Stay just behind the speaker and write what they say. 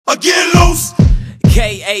get loose.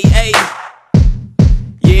 K-A-A.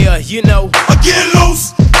 Yeah, you know. Get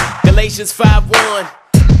loose. Galatians 5:1.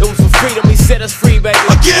 Those for freedom, he set us free, baby.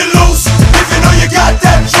 Get loose. If you know you got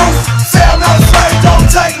that truth, say I'm not a slave, don't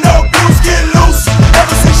take no abuse. Get loose.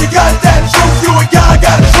 Ever since you got that truth, you and God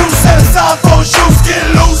got truth. Set aside for shoes. Get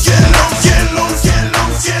loose, get loose, get loose, get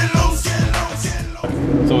loose, get loose, get loose, get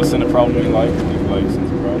loose. So it's in a problem in your life? Do you like since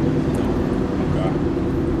a problem?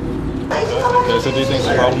 Okay, so do you think it's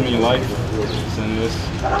a problem in your life? Sin this?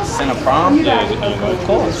 Sin a problem? Yeah, in your life. Of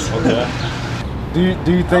course. Okay. Do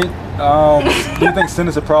you think sin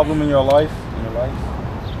is a problem in your life?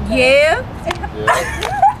 Yeah. Yeah.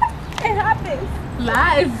 It happens.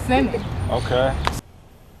 Lie is sinning. Okay.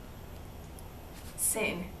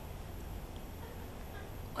 Sin.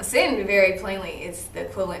 Well, sin, very plainly, is the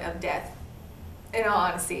equivalent of death. In all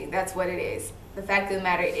honesty, that's what it is. The fact of the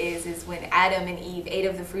matter is when Adam and Eve ate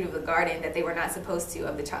of the fruit of the garden that they were not supposed to,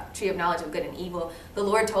 of the tree of knowledge of good and evil, the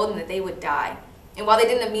Lord told them that they would die. And while they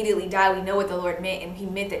didn't immediately die, we know what the Lord meant, and he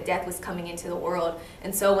meant that death was coming into the world.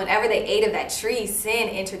 And so whenever they ate of that tree, sin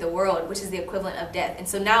entered the world, which is the equivalent of death. And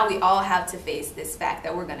so now we all have to face this fact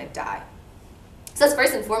that we're going to die. So that's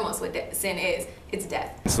first and foremost what sin is. It's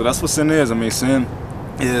death. So that's what sin is. I mean, sin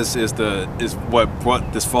is what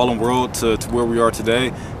brought this fallen world to where we are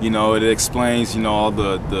today. You know, it explains, you know, all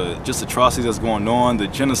the just atrocities that's going on, the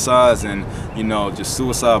genocides and, you know, just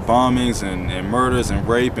suicide bombings and murders and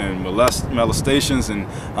rape and molestations and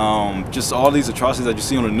just all these atrocities that you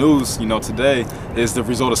see on the news, you know, today is the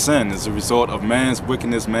result of sin. It's the result of man's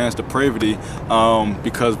wickedness, man's depravity,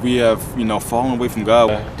 because we have, you know, fallen away from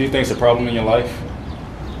God. Do you think it's a problem in your life?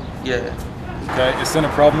 Yeah. Okay, is sin a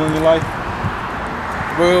problem in your life?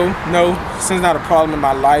 Well, no, sin's not a problem in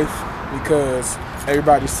my life because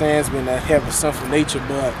everybody sins when they have a sinful nature,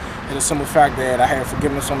 but it's a simple fact that I have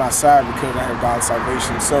forgiveness on my side because I have God's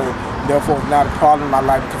salvation. So, therefore, it's not a problem in my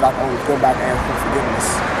life because I can always go back and ask for forgiveness.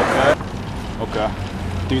 Okay.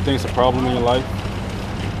 Okay. Do you think it's a problem in your life?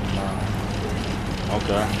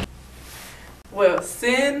 Okay. Well,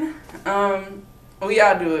 sin, we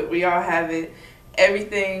all do it. We all have it.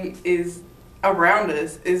 Everything is around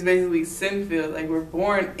us is basically sin-filled. Like, we're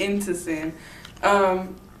born into sin,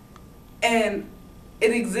 and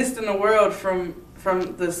it exists in the world from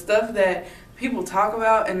the stuff that people talk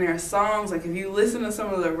about in their songs. Like, if you listen to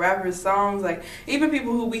some of the rappers' songs, like even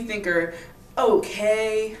people who we think are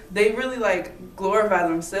okay, they really like glorify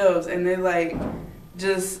themselves, and they like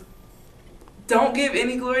just don't give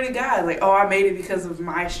any glory to God. Like, oh, I made it because of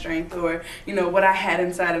my strength, or, you know, what I had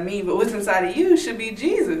inside of me. But what's inside of you should be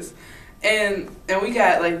Jesus. And we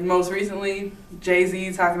got, like, most recently,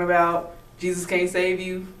 Jay-Z talking about Jesus can't save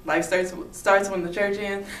you. Life starts when the church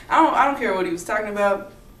ends. I don't care what he was talking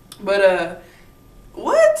about, but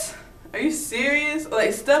what? Are you serious?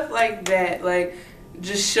 Like, stuff like that, like,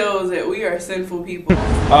 just shows that we are sinful people.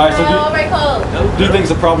 All right, so do you think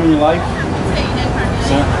it's a problem in your life?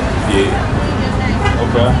 Sin? Yeah.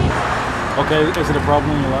 Okay. Okay, is it a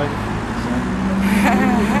problem in your life? Okay.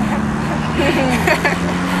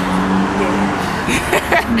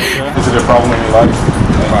 Is it a problem in your life? A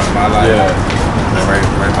problem in my life? Yeah. Right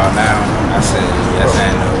about now, I said yes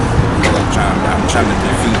and no. I'm trying to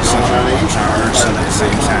defeat something. I'm trying to earn something at the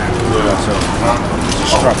same time. Yeah. So it's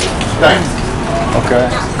a struggle. Okay.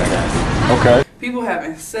 Okay. People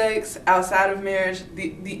having sex outside of marriage,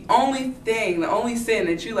 the only sin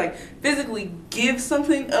that you like physically give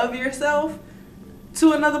something of yourself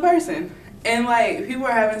to another person. And like, people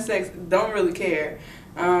are having sex, don't really care.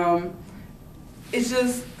 It's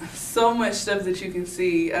just so much stuff that you can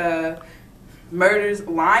see. Murders,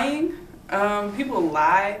 lying. People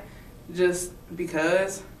lie just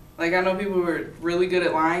because. Like, I know people who are really good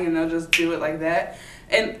at lying and they'll just do it like that.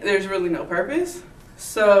 And there's really no purpose.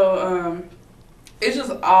 So, it's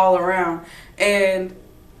just all around, and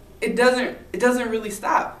it doesn't really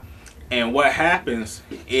stop. And what happens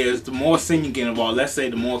is the more sin you get involved, let's say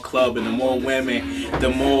the more clubbing, the more women, the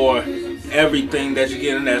more everything that you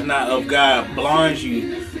get in that's not of God blinds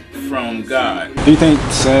you from God. Do you think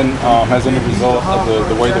sin has any result of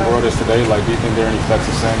the way the world is today? Like, do you think there are any effects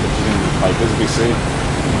of sin that you can like visibly see?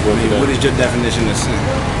 What is your definition of sin?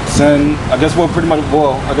 Sin, I guess, well, pretty much,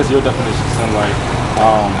 well, I guess your definition of sin, like,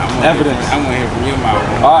 evidence. I want to hear from your mouth.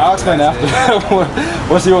 I'll explain after.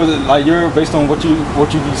 What's your, like, based on what you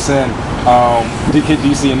do sin, do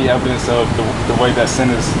you see any evidence of the way that sin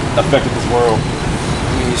has affected this world?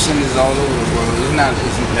 I mean, sin is all over the world. It's not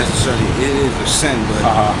necessarily, it is a sin, but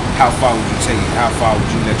how far would you take it? How far would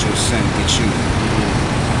you let your sin get you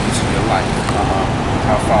into your life?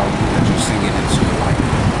 How far would you let your sin get into your life?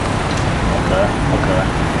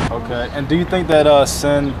 Okay. And do you think that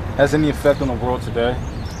sin has any effect on the world today?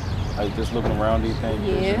 Like just looking around, do you think?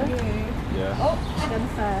 Yeah. Yeah. Oh, the other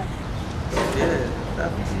side. Yeah,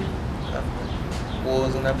 definitely.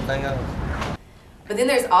 Wars and everything else. But then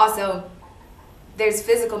there's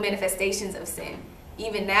physical manifestations of sin.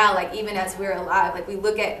 Even now, like even as we're alive, like we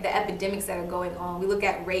look at the epidemics that are going on, we look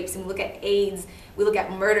at rapes and we look at AIDS, we look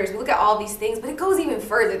at murders, we look at all these things, but it goes even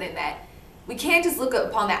further than that. We can't just look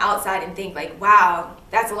upon the outside and think like, wow,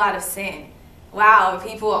 that's a lot of sin. Wow,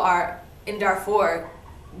 people are in Darfur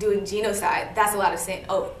doing genocide, that's a lot of sin.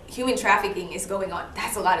 Oh, human trafficking is going on,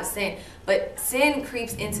 that's a lot of sin. But sin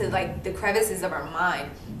creeps into like the crevices of our mind.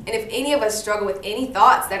 And if any of us struggle with any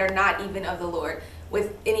thoughts that are not even of the Lord,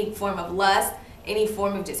 with any form of lust, any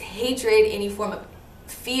form of just hatred, any form of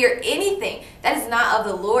fear, anything that is not of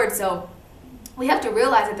the Lord. So we have to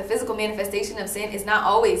realize that the physical manifestation of sin is not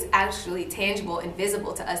always actually tangible and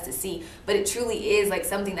visible to us to see, but it truly is like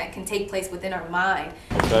something that can take place within our mind.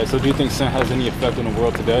 Okay, so do you think sin has any effect on the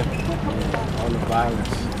world today? All the violence.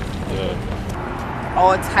 Yeah.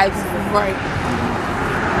 All types of right.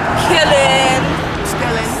 Killing,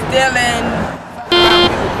 stealing.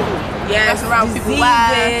 Yes, around people's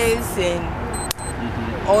lives. diseases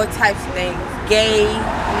and all types of things. Gay.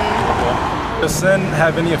 Okay. Does sin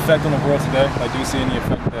have any effect on the world today? Like, do you see any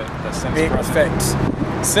effect that sin is Big present? effects.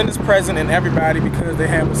 Sin is present in everybody because they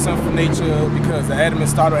have a sinful nature, because the Adam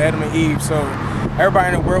started with Adam and Eve. So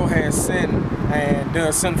everybody in the world has sin and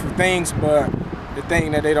does sinful things, but the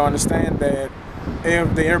thing that they don't understand that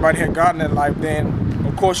if everybody had God in their life, then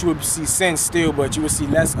of course you would see sin still, but you would see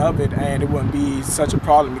less of it and it wouldn't be such a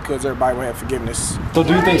problem because everybody would have forgiveness. So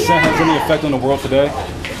do you think sin has any effect on the world today?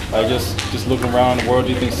 Like just looking around the world,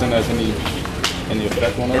 do you think sin has any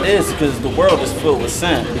effect on us? It is, because the world is filled with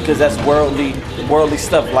sin, because that's worldly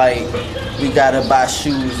stuff. Like we gotta buy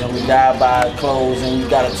shoes and we gotta buy clothes and you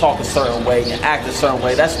gotta talk a certain way and act a certain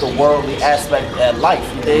way. That's the worldly aspect of life,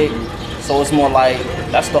 you dig? So it's more like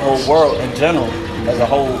that's the whole world in general, as a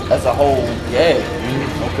whole, yeah.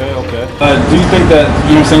 Okay. Do you think that,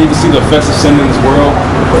 you know what I'm saying, you can see the effects of sin in this world?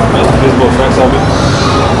 Like the visible effects of it?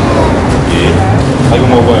 Yeah. Like in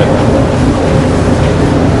what way?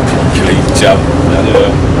 Yeah.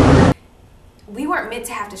 We weren't meant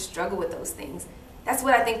to have to struggle with those things. That's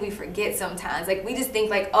what I think we forget sometimes. Like we just think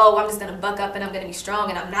like, oh, I'm just gonna buck up and I'm gonna be strong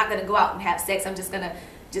and I'm not gonna go out and have sex. I'm just gonna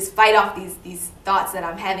fight off these thoughts that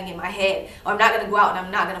I'm having in my head. Or I'm not gonna go out and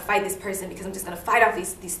I'm not gonna fight this person because I'm just gonna fight off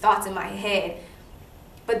these thoughts in my head.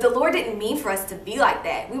 But the Lord didn't mean for us to be like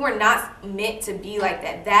that. We were not meant to be like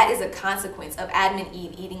that. That is a consequence of Adam and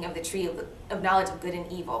Eve eating of the tree of knowledge of good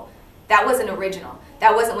and evil. That wasn't original.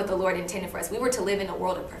 That wasn't what the Lord intended for us. We were to live in a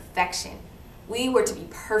world of perfection. We were to be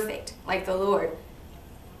perfect like the Lord.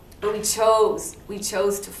 But we chose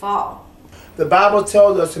to fall. The Bible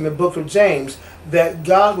tells us in the book of James that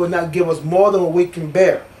God will not give us more than what we can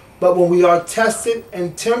bear. But when we are tested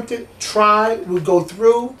and tempted, tried, we go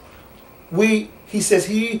through, he says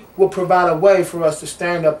he will provide a way for us to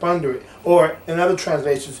stand up under it, or in other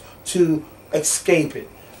translations, to escape it.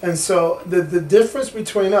 And so the difference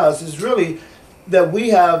between us is really that we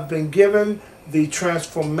have been given the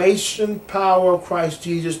transformation power of Christ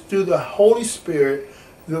Jesus through the Holy Spirit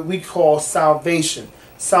that we call salvation.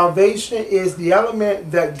 Salvation is the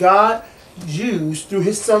element that God used through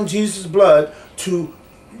his son Jesus' blood to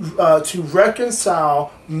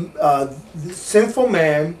reconcile the sinful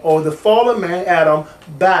man, or the fallen man, Adam,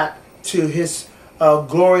 back to his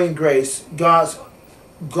glory and grace, God's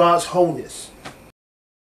wholeness.